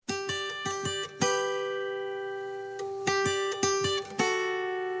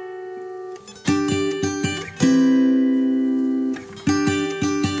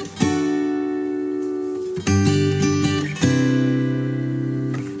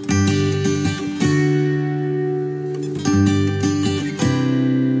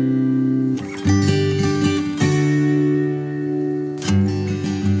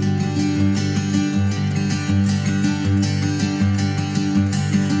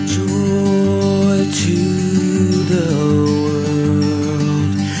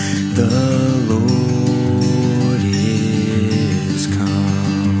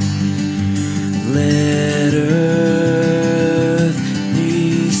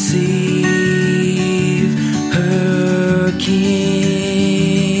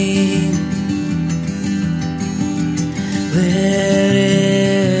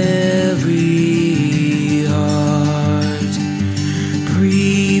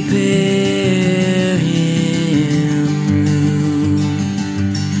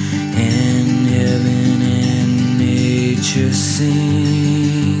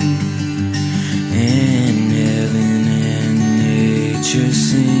nature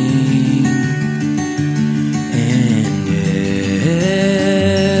sing, and nature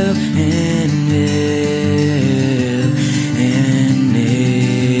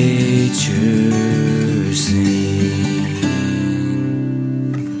sing.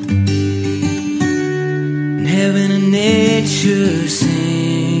 And heaven and nature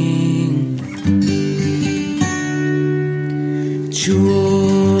sing,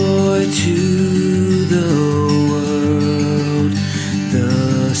 joy to the world,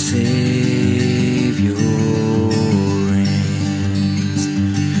 the Savior reigns.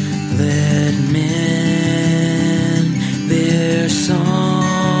 Let men their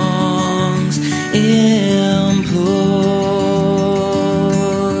songs employ,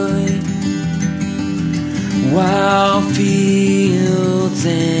 while fields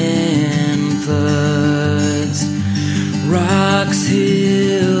and floods, rocks,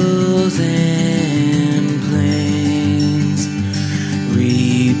 hills, and plains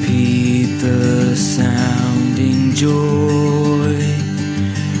repeat the sounding joy.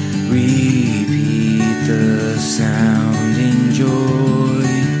 Repeat the sounding joy.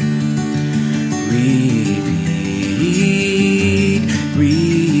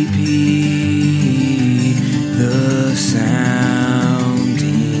 Repeat the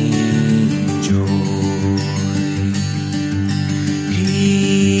sounding joy.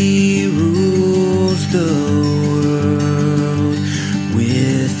 He rules the world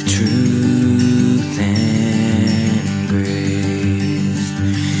with truth and grace,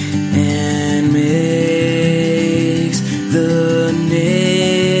 and makes the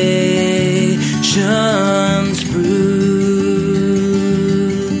nations prove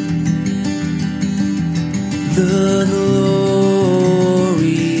the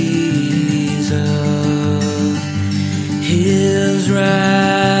glories of His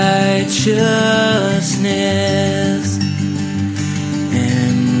righteousness,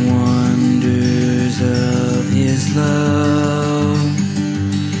 and wonders of His love,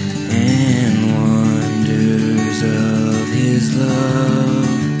 and wonders of His love,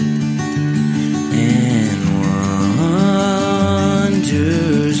 and wonders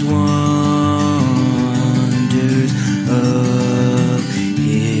of His love.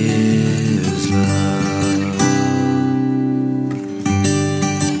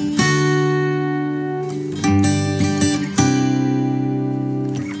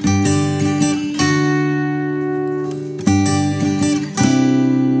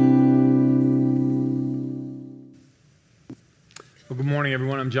 Well, good morning,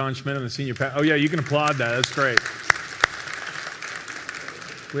 everyone. I'm John Schmidt. I'm the senior pastor. Oh, yeah, you can applaud that. That's great.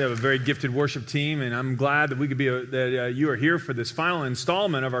 We have a very gifted worship team, and I'm glad that we could be that you are here for this final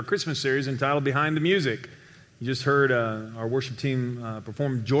installment of our Christmas series entitled Behind the Music. You just heard our worship team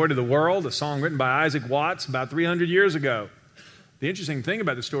perform Joy to the World, a song written by Isaac Watts about 300 years ago. The interesting thing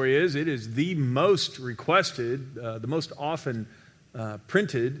about the story is it is the most requested, the most often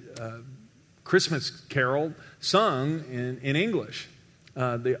printed Christmas carol sung in English.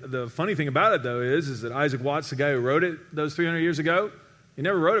 The funny thing about it, though, is that Isaac Watts, the guy who wrote it those 300 years ago, he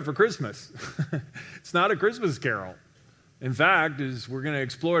never wrote it for Christmas. It's not a Christmas carol. In fact, as we're going to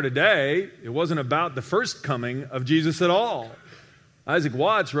explore today, it wasn't about the first coming of Jesus at all. Isaac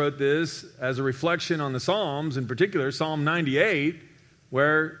Watts wrote this as a reflection on the Psalms, in particular Psalm 98,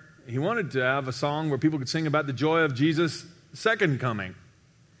 where he wanted to have a song where people could sing about the joy of Jesus' second coming.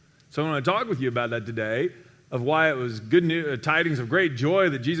 So I want to talk with you about that today, of why it was good news, tidings of great joy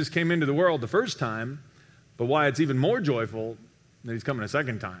that Jesus came into the world the first time, but why it's even more joyful that He's coming a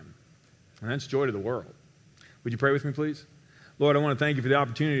second time. And that's joy to the world. Would you pray with me, please? Lord, I want to thank you for the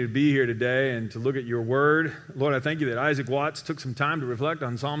opportunity to be here today and to look at your word. Lord, I thank you that Isaac Watts took some time to reflect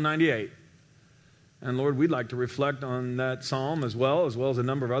on Psalm 98. And Lord, we'd like to reflect on that psalm as well as a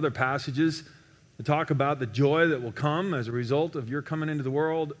number of other passages to talk about the joy that will come as a result of your coming into the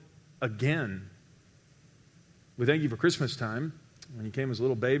world again. We thank you for Christmas time, when you came as a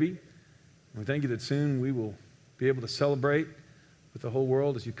little baby. We thank you that soon we will be able to celebrate with the whole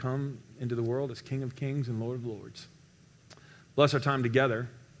world as you come into the world as King of Kings and Lord of Lords. Bless our time together.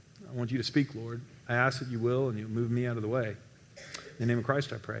 I want you to speak, Lord. I ask that you will, and you'll move me out of the way. In the name of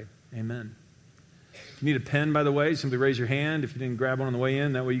Christ I pray. Amen. If you need a pen, by the way, simply raise your hand if you didn't grab one on the way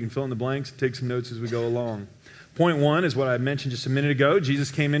in. That way you can fill in the blanks and take some notes as we go along. Point one is what I mentioned just a minute ago.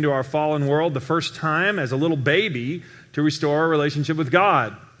 Jesus came into our fallen world the first time as a little baby to restore our relationship with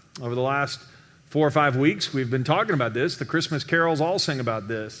God. Over the last 4 or 5 weeks, we've been talking about this. The Christmas carols all sing about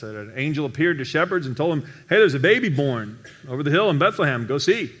this, that an angel appeared to shepherds and told them, hey, there's a baby born over the hill in Bethlehem. Go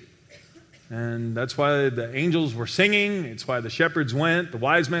see. And that's why the angels were singing. It's why the shepherds went. The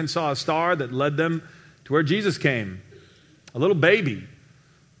wise men saw a star that led them to where Jesus came. a little baby.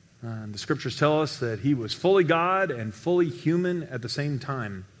 The scriptures tell us that he was fully God and fully human at the same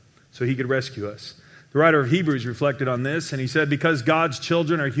time, so he could rescue us. The writer of Hebrews reflected on this, and he said, because God's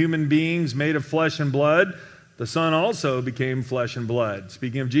children are human beings made of flesh and blood, the Son also became flesh and blood.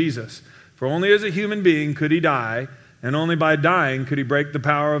 Speaking of Jesus, for only as a human being could he die, and only by dying could he break the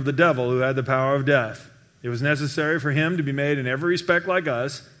power of the devil who had the power of death. It was necessary for him to be made in every respect like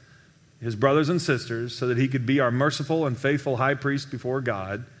us, his brothers and sisters, so that he could be our merciful and faithful high priest before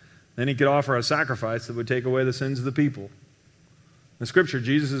God. Then he could offer a sacrifice that would take away the sins of the people. In Scripture,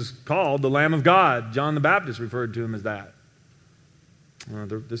 Jesus is called the Lamb of God. John the Baptist referred to him as that.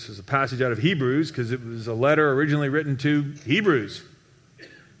 This is a passage out of Hebrews because it was a letter originally written to Hebrews,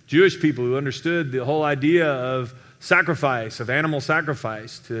 Jewish people who understood the whole idea of sacrifice, of animal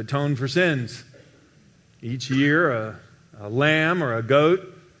sacrifice to atone for sins. Each year, a lamb or a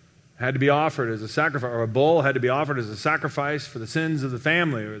goat had to be offered as a sacrifice, or a bull had to be offered as a sacrifice for the sins of the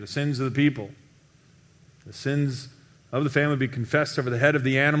family or the sins of the people. The sins of the family would be confessed over the head of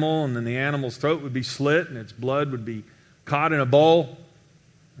the animal, and then the animal's throat would be slit, and its blood would be caught in a bowl,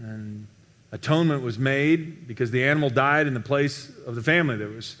 and atonement was made because the animal died in the place of the family.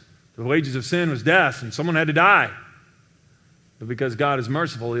 The wages of sin was death, and someone had to die. But because God is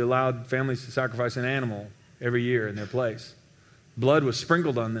merciful, he allowed families to sacrifice an animal every year in their place. Blood was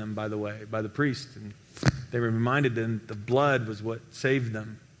sprinkled on them, by the way, by the priest, and they were reminded then the blood was what saved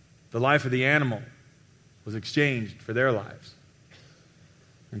them. The life of the animal was exchanged for their lives.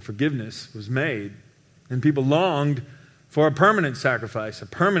 And forgiveness was made. And people longed for a permanent sacrifice, a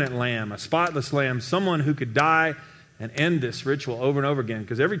permanent lamb, a spotless lamb, someone who could die and end this ritual over and over again.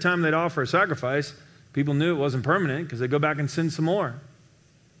 Because every time they'd offer a sacrifice, people knew it wasn't permanent because they'd go back and sin some more.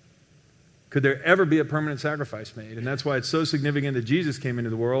 Could there ever be a permanent sacrifice made? And that's why it's so significant that Jesus came into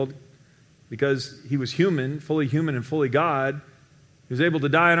the world, because he was human and fully God. He was able to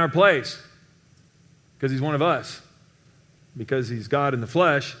die in our place because he's one of us. Because he's God in the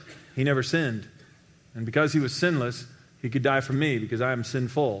flesh, he never sinned. And because he was sinless, he could die for me because I am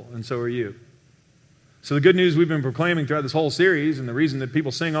sinful, and so are you. So the good news we've been proclaiming throughout this whole series, and the reason that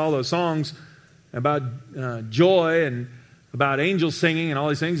people sing all those songs about joy and about angels singing and all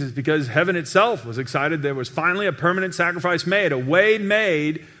these things, is because heaven itself was excited there was finally a permanent sacrifice made, a way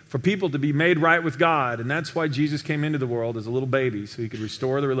made for people to be made right with God. And that's why Jesus came into the world as a little baby, so he could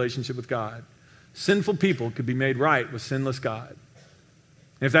restore the relationship with God. Sinful people could be made right with sinless God.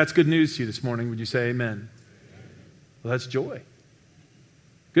 And if that's good news to you this morning, would you say amen? Well, that's joy.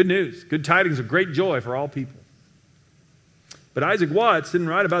 Good news. Good tidings of great joy for all people. But Isaac Watts didn't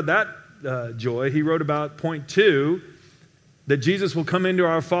write about that joy. He wrote about point 2, that Jesus will come into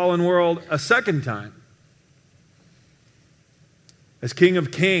our fallen world a second time as King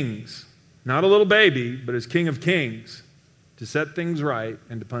of Kings. Not a little baby, but as King of Kings, to set things right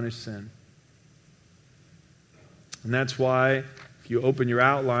and to punish sin. And that's why, if you open your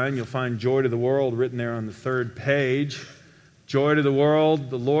outline, you'll find joy to the world written there on the 3rd page. Joy to the world,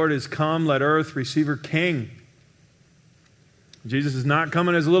 the Lord is come, let earth receive her King. Jesus is not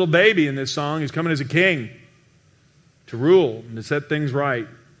coming as a little baby in this song, he's coming as a king to rule and to set things right.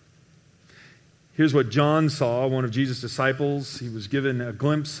 Here's what John saw, one of Jesus' disciples. He was given a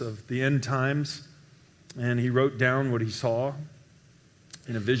glimpse of the end times, and he wrote down what he saw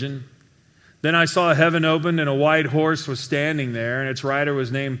in a vision. Then I saw heaven opened, and a white horse was standing there, and its rider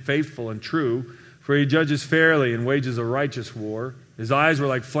was named Faithful and True, for he judges fairly and wages a righteous war. His eyes were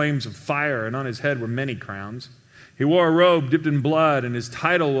like flames of fire, and on his head were many crowns. He wore a robe dipped in blood, and his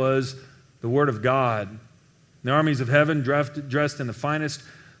title was the Word of God. The armies of heaven, dressed in the finest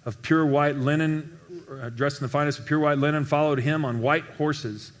of pure white linen, followed him on white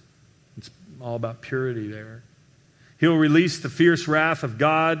horses. It's all about purity there. He will release the fierce wrath of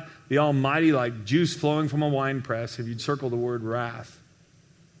God, the Almighty, like juice flowing from a winepress, if you'd circle the word wrath.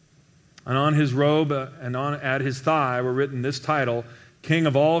 And on his robe and at his thigh were written this title, King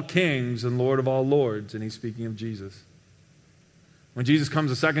of all kings and Lord of all lords. And he's speaking of Jesus. When Jesus comes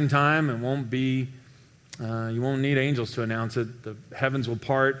a second time, it won't be, you won't need angels to announce it. The heavens will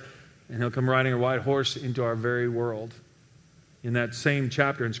part, and he'll come riding a white horse into our very world. In that same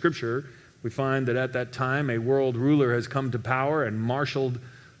chapter in Scripture, we find that at that time, a world ruler has come to power and marshaled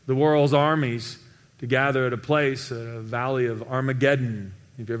the world's armies to gather at a place, a valley of Armageddon.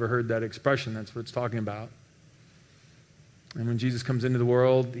 If you've ever heard that expression, that's what it's talking about. And when Jesus comes into the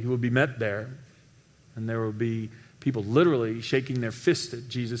world, he will be met there. And there will be people literally shaking their fist at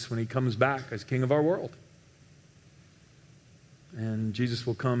Jesus when he comes back as King of our world. And Jesus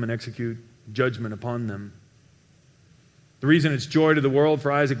will come and execute judgment upon them. The reason it's joy to the world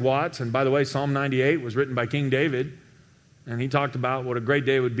for Isaac Watts, and by the way, Psalm 98 was written by King David. And he talked about what a great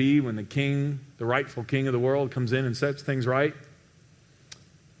day it would be when the king, the rightful king of the world, comes in and sets things right.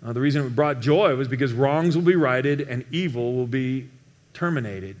 The reason it brought joy was because wrongs will be righted and evil will be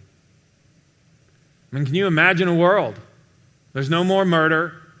terminated. I mean, can you imagine a world? There's no more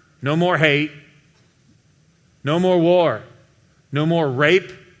murder, no more hate, no more war, no more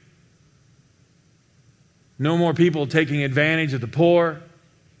rape, no more people taking advantage of the poor,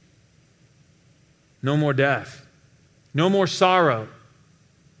 no more death, no more sorrow.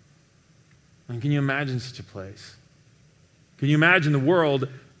 And can you imagine such a place? Can you imagine the world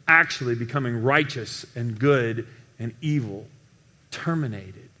actually becoming righteous and good and evil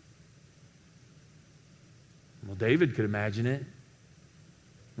terminated? Well, David could imagine it.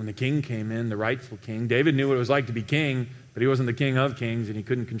 When the king came in, the rightful king, David knew what it was like to be king, but he wasn't the king of kings and he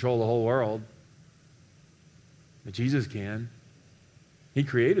couldn't control the whole world. But Jesus can. He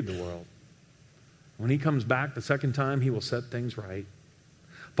created the world. When he comes back the second time, he will set things right.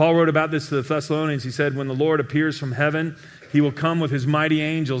 Paul wrote about this to the Thessalonians. He said, when the Lord appears from heaven, he will come with his mighty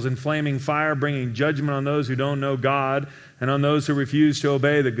angels in flaming fire, bringing judgment on those who don't know God and on those who refuse to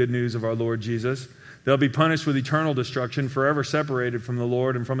obey the good news of our Lord Jesus. They'll be punished with eternal destruction, forever separated from the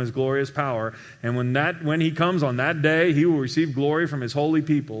Lord and from his glorious power. And when he comes on that day, he will receive glory from his holy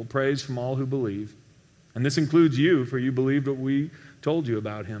people, praise from all who believe. And this includes you, for you believed what we told you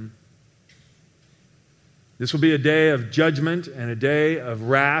about him. This will be a day of judgment and a day of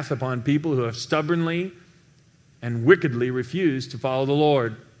wrath upon people who have stubbornly and wickedly refused to follow the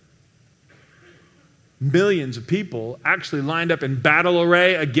Lord. Millions of people actually lined up in battle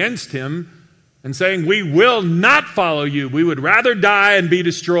array against him and saying, we will not follow you. We would rather die and be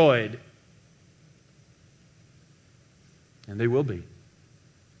destroyed. And they will be.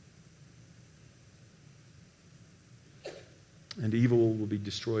 And evil will be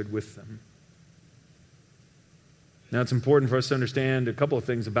destroyed with them. Now, it's important for us to understand a couple of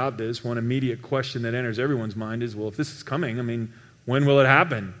things about this. One immediate question that enters everyone's mind is, well, if this is coming, when will it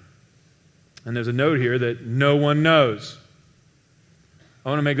happen? And there's a note here that no one knows. I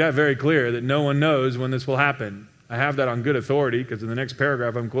want to make that very clear, that no one knows when this will happen. I have that on good authority because in the next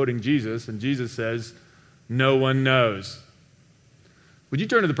paragraph I'm quoting Jesus, and Jesus says, no one knows. Would you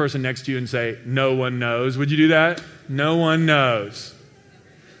turn to the person next to you and say, no one knows? Would you do that? No one knows.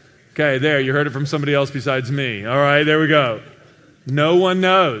 Okay, there, you heard it from somebody else besides me. All right, there we go. No one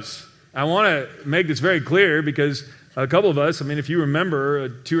knows. I want to make this very clear because a couple of us, if you remember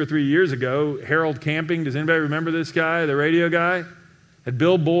 2 or 3 years ago, Harold Camping, does anybody remember this guy, the radio guy? Had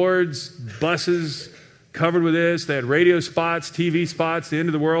billboards, buses covered with this. They had radio spots, TV spots. The end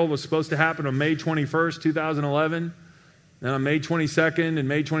of the world was supposed to happen on May 21st, 2011. Then on May 22nd and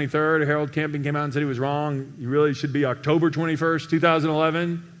May 23rd, Harold Camping came out and said he was wrong. You really should be October 21st,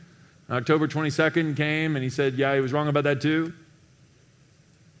 2011. October 22nd came and he said, yeah, he was wrong about that too.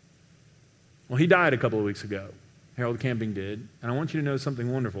 Well, he died a couple of weeks ago. Harold Camping did. And I want you to know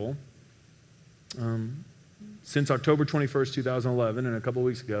something wonderful. Since October 21st, 2011, and a couple of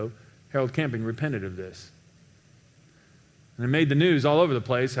weeks ago, Harold Camping repented of this. And it made the news all over the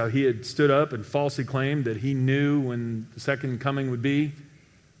place how he had stood up and falsely claimed that he knew when the second coming would be.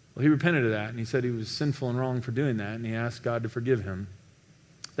 Well, he repented of that, and he said he was sinful and wrong for doing that, and he asked God to forgive him.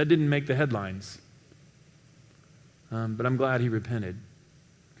 That didn't make the headlines. But I'm glad he repented,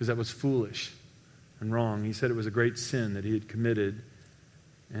 because that was foolish and wrong. He said it was a great sin that he had committed,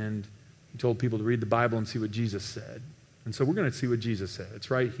 and he told people to read the Bible and see what Jesus said. And so we're going to see what Jesus said.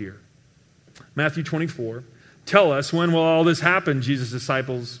 It's right here. Matthew 24. Tell us, when will all this happen? Jesus'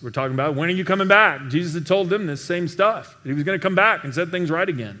 disciples were talking about, when are you coming back? Jesus had told them this same stuff. He was going to come back and set things right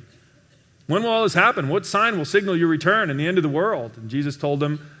again. When will all this happen? What sign will signal your return and the end of the world? And Jesus told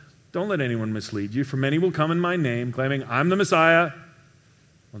them, don't let anyone mislead you, for many will come in my name, claiming, I'm the Messiah.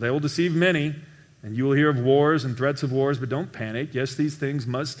 Well, they will deceive many. And you will hear of wars and threats of wars, but don't panic. Yes, these things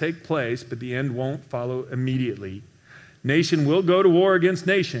must take place, but the end won't follow immediately. Nation will go to war against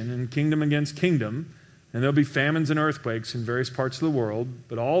nation and kingdom against kingdom, and there'll be famines and earthquakes in various parts of the world,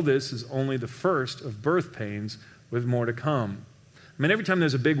 but all this is only the first of birth pains with more to come. Every time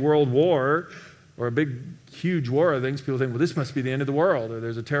there's a big world war or a big, huge war of things, people think, well, this must be the end of the world, or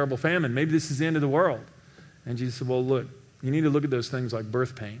there's a terrible famine. Maybe this is the end of the world. And Jesus said, well, look, you need to look at those things like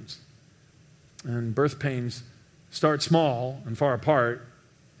birth pains. And birth pains start small and far apart,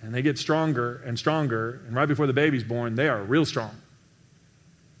 and they get stronger and stronger, and right before the baby's born, they are real strong.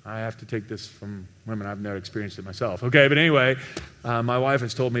 I have to take this from women. I've never experienced it myself. Okay, but anyway, my wife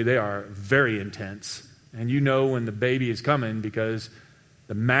has told me they are very intense. And you know when the baby is coming because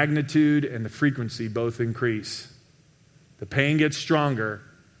the magnitude and the frequency both increase. The pain gets stronger,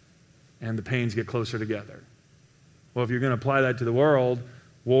 and the pains get closer together. Well, if you're going to apply that to the world,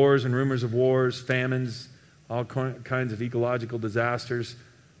 wars and rumors of wars, famines, all kinds of ecological disasters,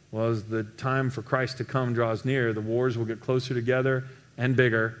 well, as the time for Christ to come draws near, the wars will get closer together and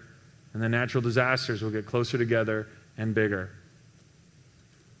bigger, and the natural disasters will get closer together and bigger.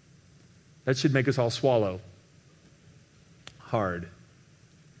 That should make us all swallow hard.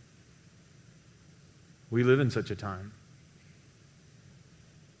 We live in such a time.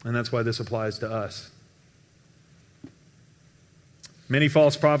 And that's why this applies to us. Many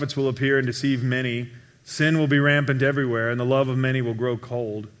false prophets will appear and deceive many. Sin will be rampant everywhere, and the love of many will grow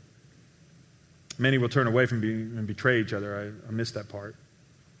cold. Many will turn away from and betray each other. I missed that part.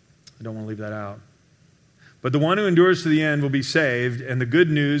 I don't want to leave that out. But the one who endures to the end will be saved, and the good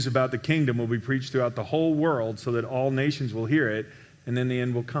news about the kingdom will be preached throughout the whole world so that all nations will hear it, and then the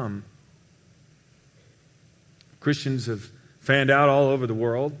end will come. Christians have fanned out all over the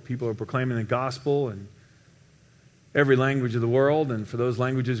world. People are proclaiming the gospel in every language of the world, and for those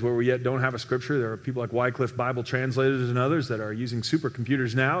languages where we yet don't have a scripture, there are people like Wycliffe Bible translators and others that are using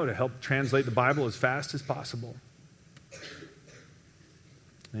supercomputers now to help translate the Bible as fast as possible.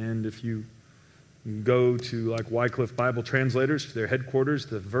 And if you go to like Wycliffe Bible translators, to their headquarters,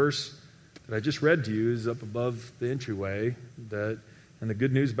 the verse that I just read to you is up above the entryway, and the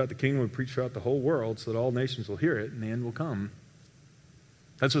good news about the kingdom will preach throughout the whole world so that all nations will hear it and the end will come.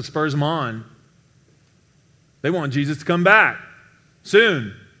 That's what spurs them on. They want Jesus to come back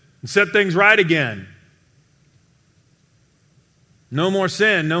soon and set things right again. No more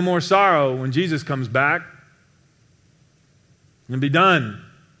sin, no more sorrow when Jesus comes back. And be done.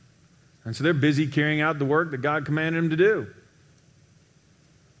 And so they're busy carrying out the work that God commanded them to do.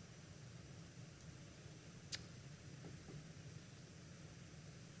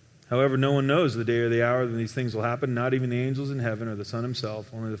 However, no one knows the day or the hour that these things will happen, not even the angels in heaven or the Son himself.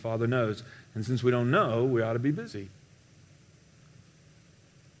 Only the Father knows. And since we don't know, we ought to be busy.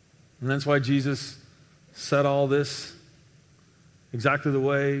 And that's why Jesus said all this exactly the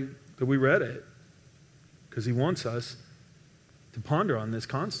way that we read it. Because he wants us to ponder on this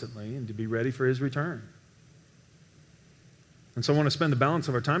constantly and to be ready for his return. And so I want to spend the balance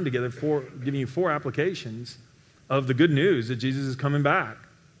of our time together giving you 4 applications of the good news that Jesus is coming back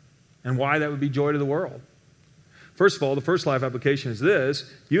and why that would be joy to the world. First of all, the first life application is this: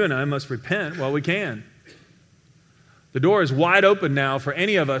 you and I must repent while we can. The door is wide open now for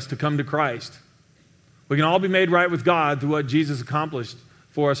any of us to come to Christ. We can all be made right with God through what Jesus accomplished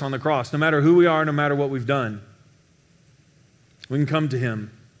for us on the cross, no matter who we are, no matter what we've done. We can come to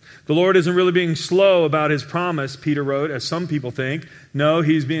him. The Lord isn't really being slow about his promise, Peter wrote, as some people think. No,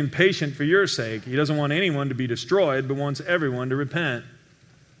 he's being patient for your sake. He doesn't want anyone to be destroyed, but wants everyone to repent.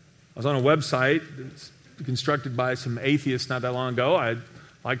 I was on a website that's constructed by some atheists not that long ago. I'd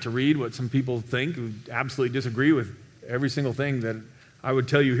like to read what some people think who absolutely disagree with every single thing that I would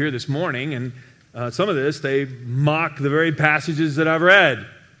tell you here this morning. And some of this, they mock the very passages that I've read.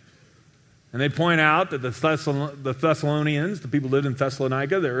 And they point out that the Thessalonians, the people who lived in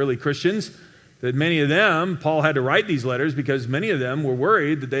Thessalonica, the early Christians, that many of them, Paul had to write these letters because many of them were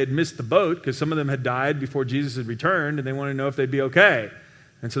worried that they had missed the boat because some of them had died before Jesus had returned, and they wanted to know if they'd be okay.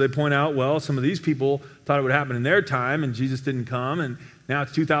 And so they point out, well, some of these people thought it would happen in their time, and Jesus didn't come, and now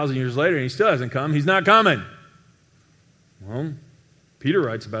it's 2,000 years later, and he still hasn't come. He's not coming. Well, Peter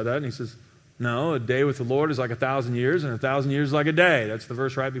writes about that, and he says, no, a day with the Lord is like 1,000 years, and 1,000 years is like a day. That's the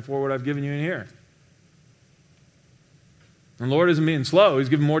verse right before what I've given you in here. And the Lord isn't being slow. He's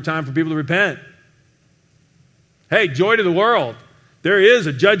giving more time for people to repent. Hey, joy to the world. There is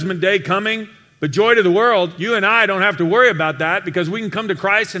a judgment day coming, but joy to the world. You and I don't have to worry about that because we can come to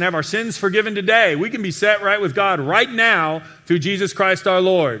Christ and have our sins forgiven today. We can be set right with God right now through Jesus Christ our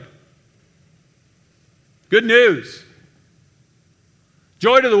Lord. Good news.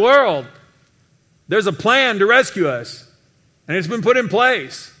 Joy to the world. There's a plan to rescue us, and it's been put in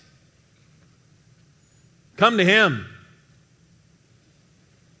place. Come to him.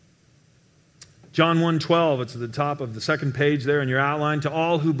 John 1:12, it's at the top of the second page there in your outline. To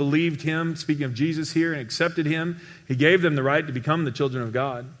all who believed him, speaking of Jesus here, and accepted him, he gave them the right to become the children of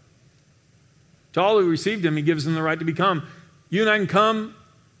God. To all who received him, he gives them the right to become. You and I can come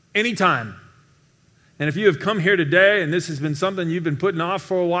anytime. And if you have come here today, and this has been something you've been putting off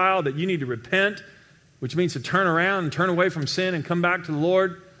for a while, that you need to repent, which means to turn around and turn away from sin and come back to the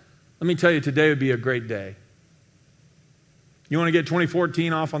Lord, let me tell you, today would be a great day. You want to get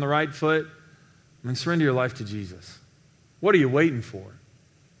 2014 off on the right foot? Surrender your life to Jesus. What are you waiting for?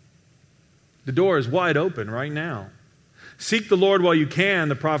 The door is wide open right now. Seek the Lord while you can,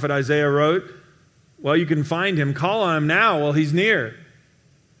 the prophet Isaiah wrote. While you can find him, call on him now while he's near.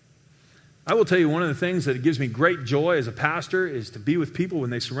 I will tell you, one of the things that gives me great joy as a pastor is to be with people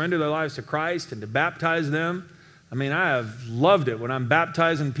when they surrender their lives to Christ and to baptize them. I mean, I have loved it when I'm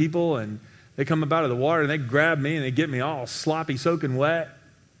baptizing people and they come up out of the water and they grab me and they get me all sloppy, soaking wet.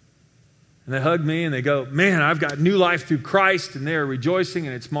 And they hug me and they go, man, I've got new life through Christ, and they are rejoicing,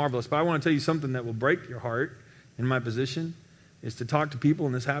 and it's marvelous. But I want to tell you something that will break your heart in my position is to talk to people,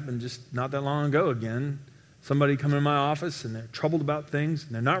 and this happened just not that long ago again. Somebody come in my office and they're troubled about things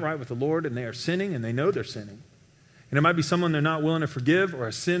and they're not right with the Lord and they are sinning and they know they're sinning. And it might be someone they're not willing to forgive or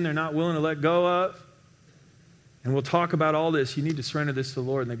a sin they're not willing to let go of. And we'll talk about all this. You need to surrender this to the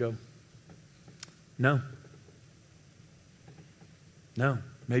Lord. And they go, no. No,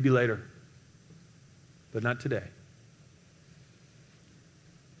 maybe later. But not today.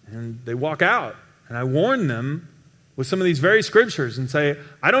 And they walk out. And I warn them with some of these very scriptures and say,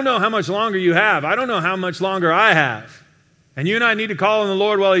 I don't know how much longer you have. I don't know how much longer I have. And you and I need to call on the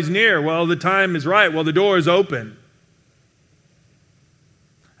Lord while He's near. Well, the time is right. Well, the door is open.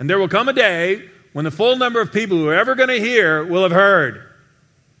 And there will come a day when the full number of people who are ever going to hear will have heard.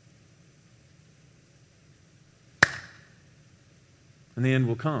 And the end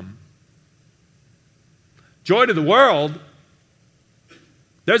will come. Joy to the world.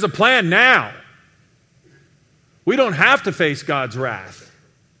 There's a plan now. We don't have to face God's wrath.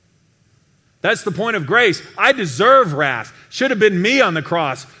 That's the point of grace. I deserve wrath. Should have been me on the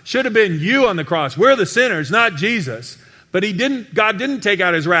cross. Should have been you on the cross. We're the sinners, not Jesus. But God didn't take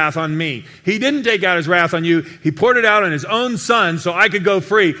out His wrath on me. He didn't take out His wrath on you. He poured it out on His own Son so I could go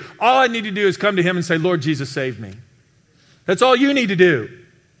free. All I need to do is come to Him and say, Lord Jesus, save me. That's all you need to do.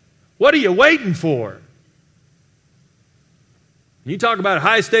 What are you waiting for? You talk about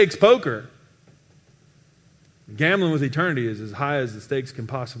high-stakes poker. Gambling with eternity is as high as the stakes can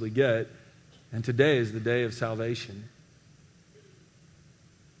possibly get. And today is the day of salvation.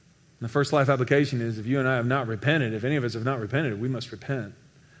 And the first life application is, if you and I have not repented, if any of us have not repented, we must repent.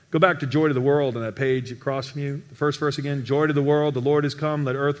 Go back to Joy to the World on that page across from you. The first verse again. Joy to the world, the Lord is come.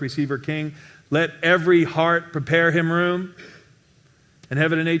 Let earth receive her King. Let every heart prepare Him room. And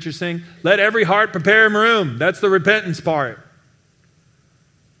heaven and nature sing. Let every heart prepare Him room. That's the repentance part.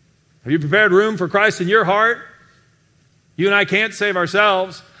 Have you prepared room for Christ in your heart? You and I can't save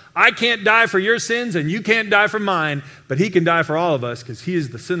ourselves. I can't die for your sins and you can't die for mine, but He can die for all of us because He is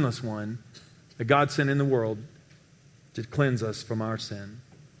the sinless one that God sent in the world to cleanse us from our sin.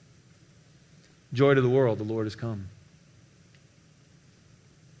 Joy to the world, the Lord has come.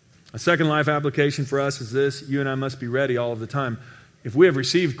 A second life application for us is this: you and I must be ready all of the time. If we have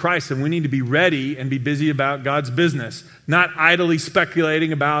received Christ, then we need to be ready and be busy about God's business, not idly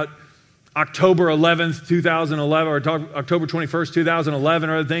speculating about October 11th, 2011, or October 21st, 2011,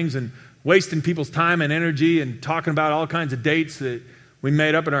 or other things, and wasting people's time and energy and talking about all kinds of dates that we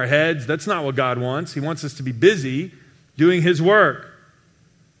made up in our heads. That's not what God wants. He wants us to be busy doing His work,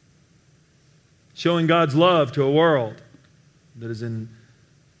 showing God's love to a world that is in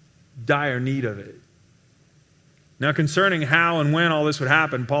dire need of it. Now, concerning how and when all this would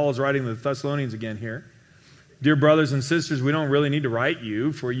happen, Paul is writing to the Thessalonians again here. Dear brothers and sisters, we don't really need to write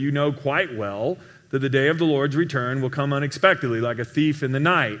you, for you know quite well that the day of the Lord's return will come unexpectedly, like a thief in the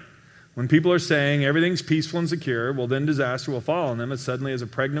night. When people are saying everything's peaceful and secure, well, then disaster will fall on them as suddenly as a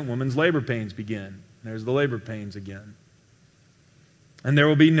pregnant woman's labor pains begin. There's the labor pains again. And there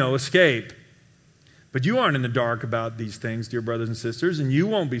will be no escape. But you aren't in the dark about these things, dear brothers and sisters, and you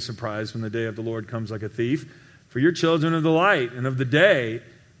won't be surprised when the day of the Lord comes like a thief, for you're children of the light and of the day.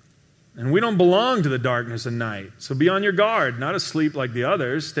 And we don't belong to the darkness and night. So be on your guard, not asleep like the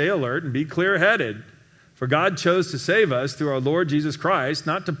others. Stay alert and be clear-headed. For God chose to save us through our Lord Jesus Christ,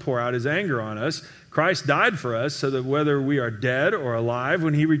 not to pour out His anger on us. Christ died for us so that whether we are dead or alive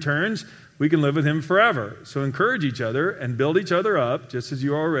when He returns, we can live with Him forever. So encourage each other and build each other up, just as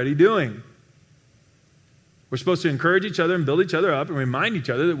you are already doing. We're supposed to encourage each other and build each other up and remind each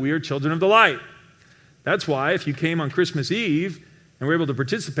other that we are children of the light. That's why if you came on Christmas Eve and were able to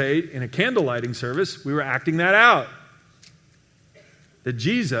participate in a candle lighting service, we were acting that out. That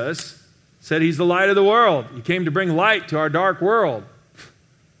Jesus said He's the light of the world. He came to bring light to our dark world.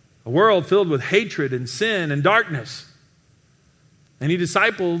 A world filled with hatred and sin and darkness. And He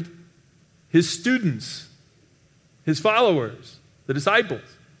discipled His students, His followers, the disciples.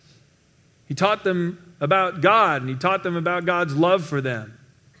 He taught them about God, and He taught them about God's love for them,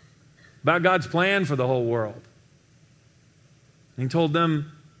 about God's plan for the whole world. And He told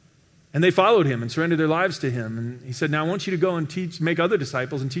them, and they followed Him and surrendered their lives to Him. And He said, now I want you to go and make other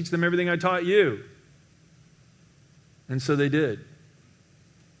disciples and teach them everything I taught you. And so they did.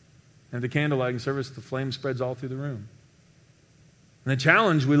 And at the candle lighting service, the flame spreads all through the room. And the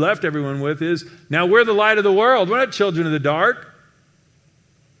challenge we left everyone with is, now we're the light of the world. We're not children of the dark.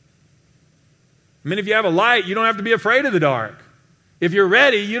 I mean, if you have a light, you don't have to be afraid of the dark. If you're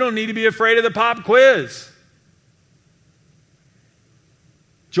ready, you don't need to be afraid of the pop quiz.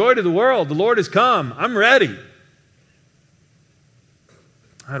 Joy to the world. The Lord has come. I'm ready.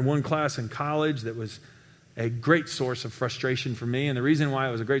 I had one class in college that was a great source of frustration for me. And the reason why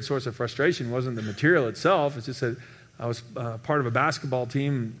it was a great source of frustration wasn't the material itself. It's just that I was part of a basketball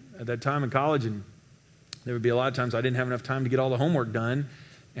team at that time in college, and there would be a lot of times I didn't have enough time to get all the homework done.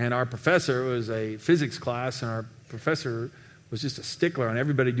 And our professor was a physics class, and our professor was just a stickler on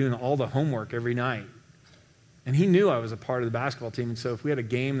everybody doing all the homework every night. And he knew I was a part of the basketball team, and so if we had a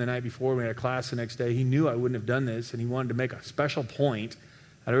game the night before, we had a class the next day, he knew I wouldn't have done this, and he wanted to make a special point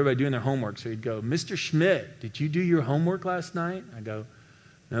out of everybody doing their homework. So he'd go, "Mr. Schmidt, did you do your homework last night?" I go,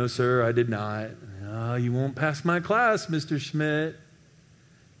 "No, sir, I did not." "Oh, you won't pass my class, Mr. Schmidt."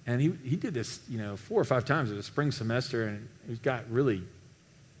 And he did this, 4 or 5 times in the spring semester, and it got really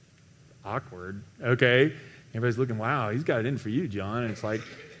awkward, okay? Everybody's looking, wow, he's got it in for you, John. And it's like,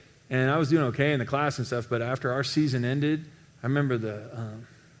 and I was doing okay in the class and stuff, but after our season ended, I remember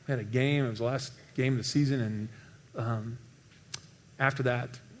we had a game, it was the last game of the season, and after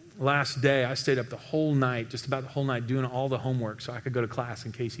that last day, I stayed up the whole night, just about the whole night, doing all the homework so I could go to class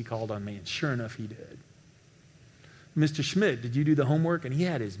in case he called on me, and sure enough, he did. "Mr. Schmidt, did you do the homework?" And he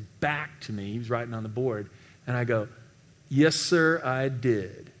had his back to me. He was writing on the board. And I go, "Yes, sir, I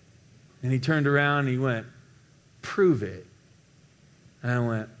did." And he turned around and he went, "Prove it." And I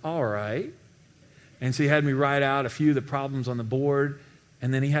went, "All right." And so he had me write out a few of the problems on the board,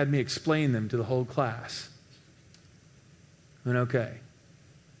 and then he had me explain them to the whole class. I went, "Okay."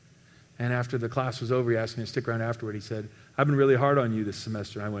 And after the class was over, he asked me to stick around afterward. He said, "I've been really hard on you this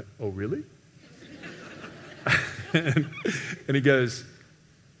semester." And I went, "Oh, really?" and he goes,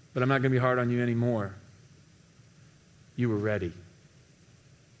 "But I'm not going to be hard on you anymore. You were ready."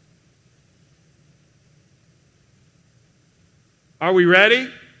 Are we ready?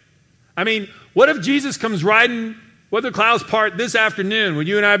 I mean, what if Jesus comes riding, what the clouds part this afternoon? Would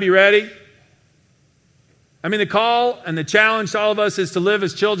you and I be ready? I mean, the call and the challenge to all of us is to live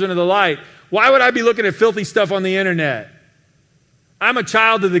as children of the light. Why would I be looking at filthy stuff on the internet? I'm a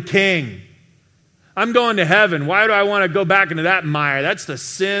child of the King. I'm going to heaven. Why do I want to go back into that mire? That's the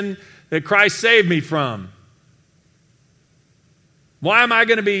sin that Christ saved me from. Why am I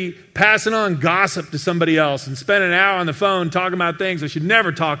going to be passing on gossip to somebody else and spend an hour on the phone talking about things I should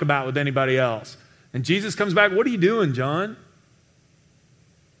never talk about with anybody else? And Jesus comes back, "What are you doing, John?"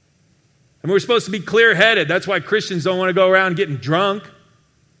 And we're supposed to be clear-headed. That's why Christians don't want to go around getting drunk.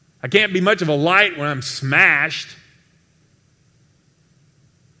 I can't be much of a light when I'm smashed.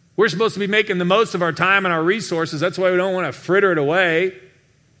 We're supposed to be making the most of our time and our resources. That's why we don't want to fritter it away,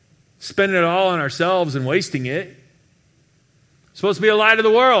 spending it all on ourselves and wasting it. Supposed to be a light of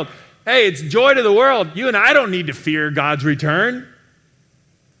the world. Hey, it's joy to the world. You and I don't need to fear God's return.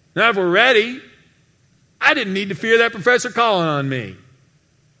 Now, if we're ready, I didn't need to fear that professor calling on me.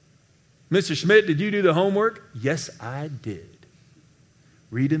 "Mr. Schmidt, did you do the homework?" "Yes, I did."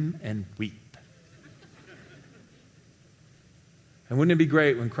 Read them and weep. And wouldn't it be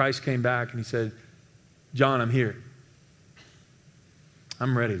great when Christ came back and he said, "John, I'm here.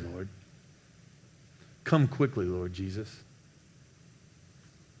 I'm ready, Lord. Come quickly, Lord Jesus."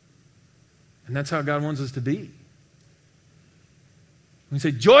 And that's how God wants us to be. We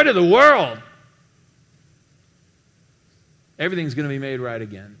say, "Joy to the world." Everything's going to be made right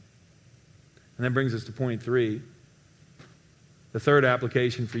again. And that brings us to point 3. The third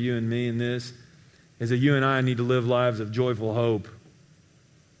application for you and me in this is that you and I need to live lives of joyful hope.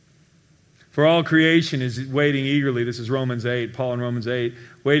 For all creation is waiting eagerly, this is Romans 8, Paul in Romans 8,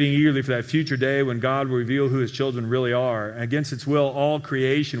 waiting eagerly for that future day when God will reveal who his children really are. And against its will, all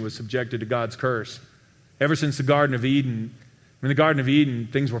creation was subjected to God's curse. Ever since the Garden of Eden, in the Garden of Eden,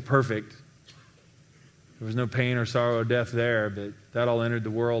 things were perfect. There was no pain or sorrow or death there, but that all entered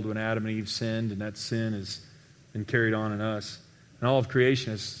the world when Adam and Eve sinned, and that sin has been carried on in us. And all of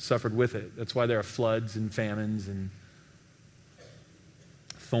creation has suffered with it. That's why there are floods and famines and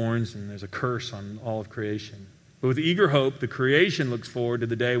thorns, and there's a curse on all of creation. But with eager hope, the creation looks forward to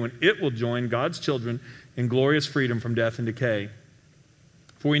the day when it will join God's children in glorious freedom from death and decay.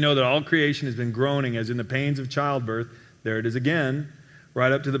 For we know that all creation has been groaning as in the pains of childbirth, there it is again,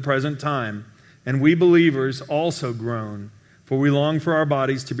 right up to the present time. And we believers also groan, for we long for our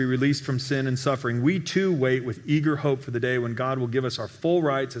bodies to be released from sin and suffering. We too wait with eager hope for the day when God will give us our full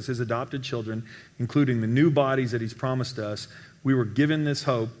rights as his adopted children, including the new bodies that he's promised us. We were given this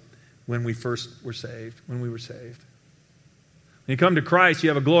hope when we first were saved, when we were saved. you come to Christ, you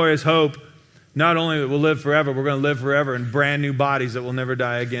have a glorious hope. Not only that we'll live forever, we're going to live forever in brand new bodies that will never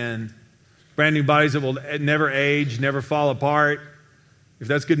die again. Brand new bodies that will never age, never fall apart. If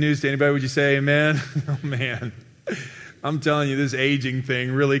that's good news to anybody, would you say amen? Oh, man. I'm telling you, this aging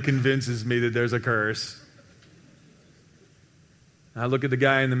thing really convinces me that there's a curse. I look at the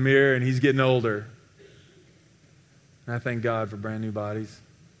guy in the mirror, and he's getting older. And I thank God for brand new bodies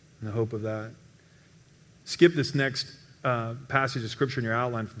and the hope of that. Skip this next passage of Scripture in your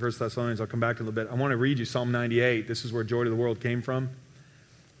outline from 1 Thessalonians. I'll come back to it a little bit. I want to read you Psalm 98. This is where Joy to the World came from.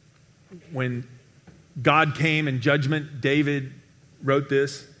 When God came in judgment, David wrote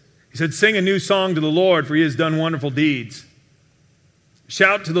this. He said, "Sing a new song to the Lord, for he has done wonderful deeds.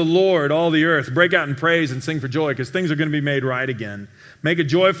 Shout to the Lord, all the earth. Break out in praise and sing for joy, because things are going to be made right again. Make a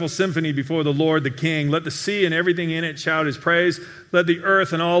joyful symphony before the Lord, the King. Let the sea and everything in it shout his praise. Let the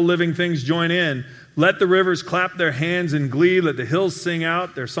earth and all living things join in. Let the rivers clap their hands in glee. Let the hills sing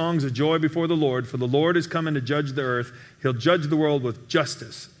out their songs of joy before the Lord. For the Lord is coming to judge the earth. He'll judge the world with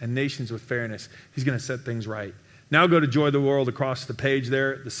justice and nations with fairness." He's going to set things right. Now go to Joy to the World across the page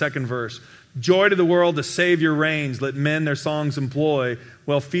there, the second verse. "Joy to the world, the Savior reigns. Let men their songs employ.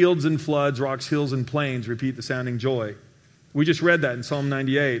 While fields and floods, rocks, hills, and plains repeat the sounding joy." We just read that in Psalm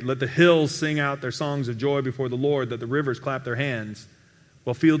 98. "Let the hills sing out their songs of joy before the Lord. Let the rivers clap their hands.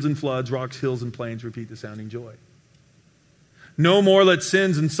 While fields and floods, rocks, hills, and plains repeat the sounding joy." "No more let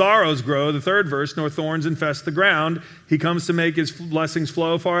sins and sorrows grow," the third verse, "nor thorns infest the ground. He comes to make his blessings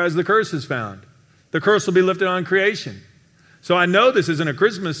flow far as the curse is found." The curse will be lifted on creation. So I know this isn't a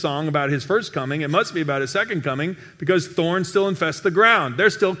Christmas song about his first coming. It must be about his second coming, because thorns still infest the ground.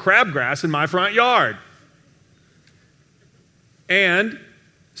 There's still crabgrass in my front yard. And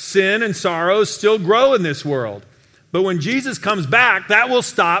sin and sorrow still grow in this world. But when Jesus comes back, that will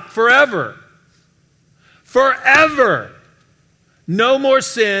stop forever. Forever. No more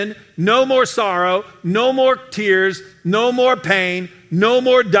sin, no more sorrow, no more tears, no more pain, no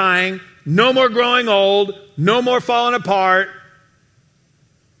more dying, no more growing old, no more falling apart.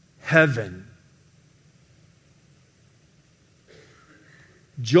 Heaven.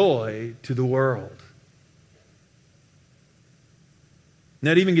 Joy to the world. And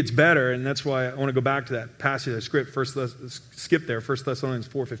that even gets better, and that's why I want to go back to that passage of script. Skip there, 1 Thessalonians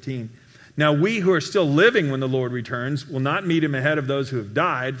 4:15. "Now we who are still living when the Lord returns will not meet him ahead of those who have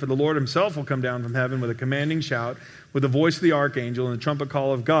died, for the Lord himself will come down from heaven with a commanding shout, with the voice of the archangel and the trumpet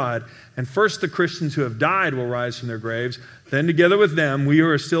call of God. And first the Christians who have died will rise from their graves. Then together with them, we who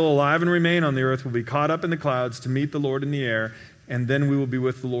are still alive and remain on the earth will be caught up in the clouds to meet the Lord in the air, and then we will be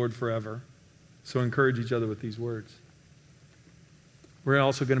with the Lord forever." So encourage each other with these words. We're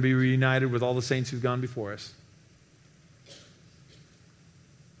also going to be reunited with all the saints who've gone before us.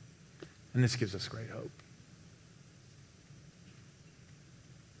 And this gives us great hope.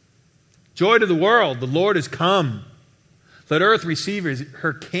 Joy to the world, the Lord has come. Let earth receive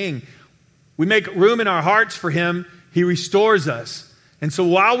her King. We make room in our hearts for him. He restores us. And so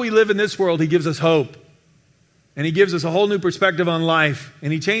while we live in this world, he gives us hope. And he gives us a whole new perspective on life.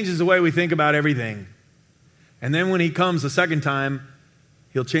 And he changes the way we think about everything. And then when he comes the second time,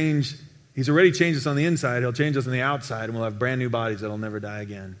 he'll change. He's already changed us on the inside. He'll change us on the outside. And we'll have brand new bodies that'll never die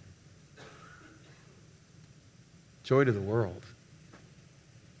again. Joy to the world.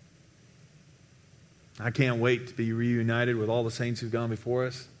 I can't wait to be reunited with all the saints who've gone before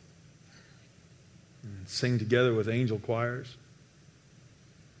us and sing together with angel choirs.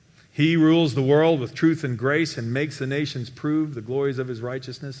 He rules the world with truth and grace and makes the nations prove the glories of his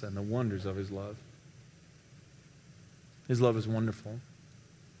righteousness and the wonders of his love. His love is wonderful.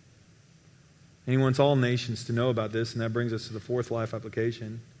 And he wants all nations to know about this, and that brings us to the fourth life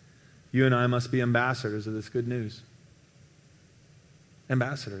application. You and I must be ambassadors of this good news.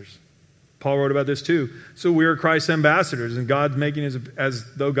 Ambassadors. Paul wrote about this too. So we are Christ's ambassadors, and God's making as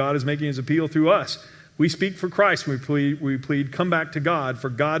though God is making his appeal through us. We speak for Christ. We plead, come back to God, for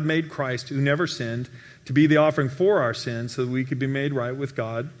God made Christ, who never sinned, to be the offering for our sins, so that we could be made right with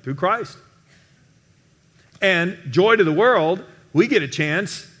God through Christ. And joy to the world, we get a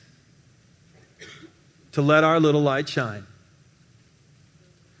chance to let our little light shine.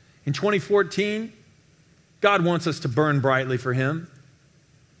 In 2014, God wants us to burn brightly for him.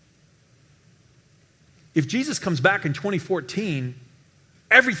 If Jesus comes back in 2014,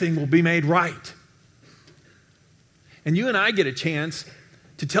 everything will be made right. And you and I get a chance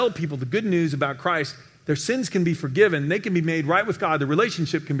to tell people the good news about Christ. Their sins can be forgiven. They can be made right with God. The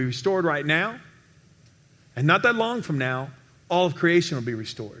relationship can be restored right now. And not that long from now, all of creation will be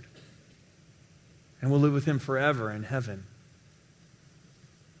restored. And we'll live with him forever in heaven.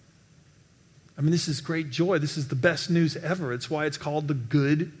 I mean, this is great joy. This is the best news ever. It's why it's called the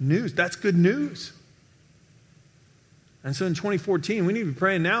good news. That's good news. And so in 2014, we need to be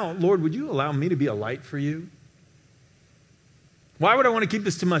praying now, Lord, would you allow me to be a light for you? Why would I want to keep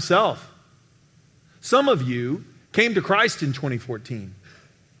this to myself? Some of you came to Christ in 2014.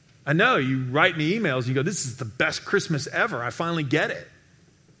 I know you write me emails, you go, this is the best Christmas ever. I finally get it.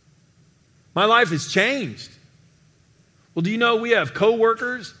 My life has changed. Well, do you know we have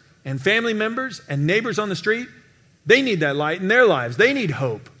coworkers and family members and neighbors on the street? They need that light in their lives. They need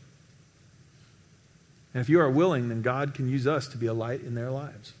hope. And if you are willing, then God can use us to be a light in their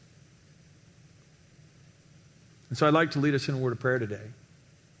lives. And so I'd like to lead us in a word of prayer today.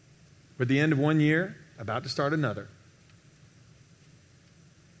 We're at the end of one year, about to start another.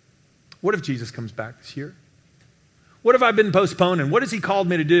 What if Jesus comes back this year? What have I been postponing? What has he called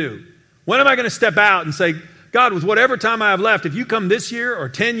me to do? When am I going to step out and say, God, with whatever time I have left, if you come this year or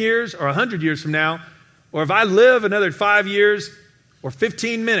 10 years or 100 years from now, or if I live another 5 years or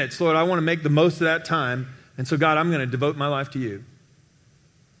 15 minutes, Lord, I want to make the most of that time. And so, God, I'm going to devote my life to you.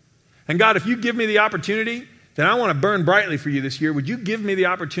 And God, if you give me the opportunity, then I want to burn brightly for you this year. Would you give me the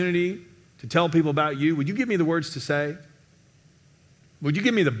opportunity to tell people about you? Would you give me the words to say? Would you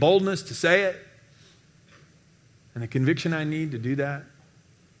give me the boldness to say it? And the conviction I need to do that?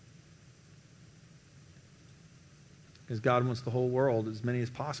 Because God wants the whole world, as many as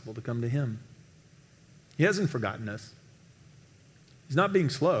possible, to come to him. He hasn't forgotten us. He's not being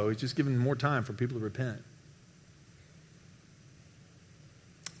slow. He's just giving more time for people to repent.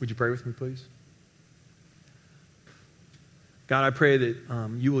 Would you pray with me, please? God, I pray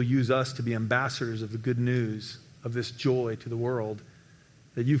that you will use us to be ambassadors of the good news of this joy to the world.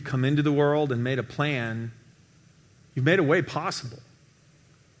 That you've come into the world and made a plan. You've made a way possible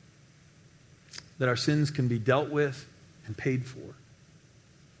that our sins can be dealt with and paid for.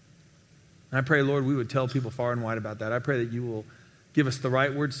 And I pray, Lord, we would tell people far and wide about that. I pray that you will give us the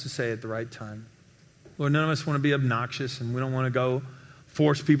right words to say at the right time. Lord, none of us want to be obnoxious, and we don't want to go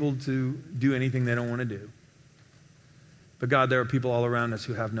force people to do anything they don't want to do. But God, there are people all around us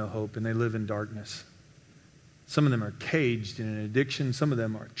who have no hope, and they live in darkness. Some of them are caged in an addiction. Some of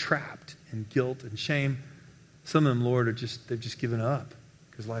them are trapped in guilt and shame. Some of them, Lord, they've just given up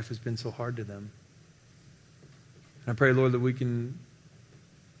because life has been so hard to them. And I pray, Lord, that we can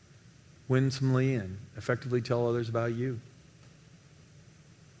winsomely and effectively tell others about you.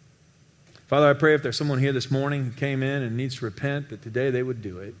 Father, I pray if there's someone here this morning who came in and needs to repent, that today they would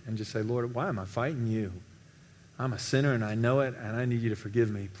do it and just say, Lord, why am I fighting you? I'm a sinner and I know it, and I need you to forgive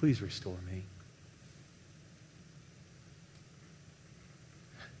me. Please restore me.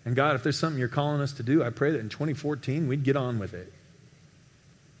 And God, if there's something you're calling us to do, I pray that in 2014 we'd get on with it.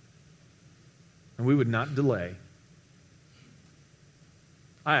 And we would not delay.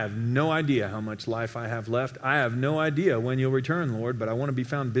 I have no idea how much life I have left. I have no idea when you'll return, Lord, but I want to be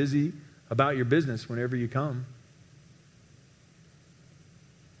found busy about your business whenever you come.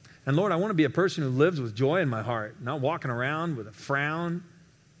 And Lord, I want to be a person who lives with joy in my heart, not walking around with a frown.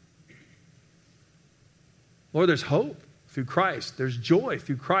 Lord, there's hope through Christ. There's joy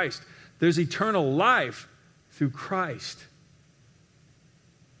through Christ. There's eternal life through Christ.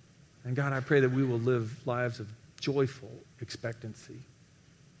 And God, I pray that we will live lives of joyful expectancy.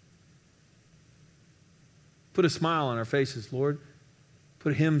 Put a smile on our faces, Lord.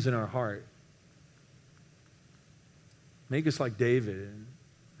 Put hymns in our heart. Make us like David, and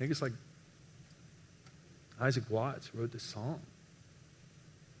make us like Isaac Watts, who wrote this song.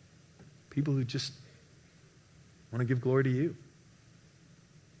 People who just want to give glory to you.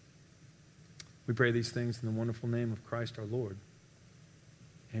 We pray these things in the wonderful name of Christ our Lord.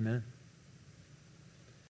 Amen.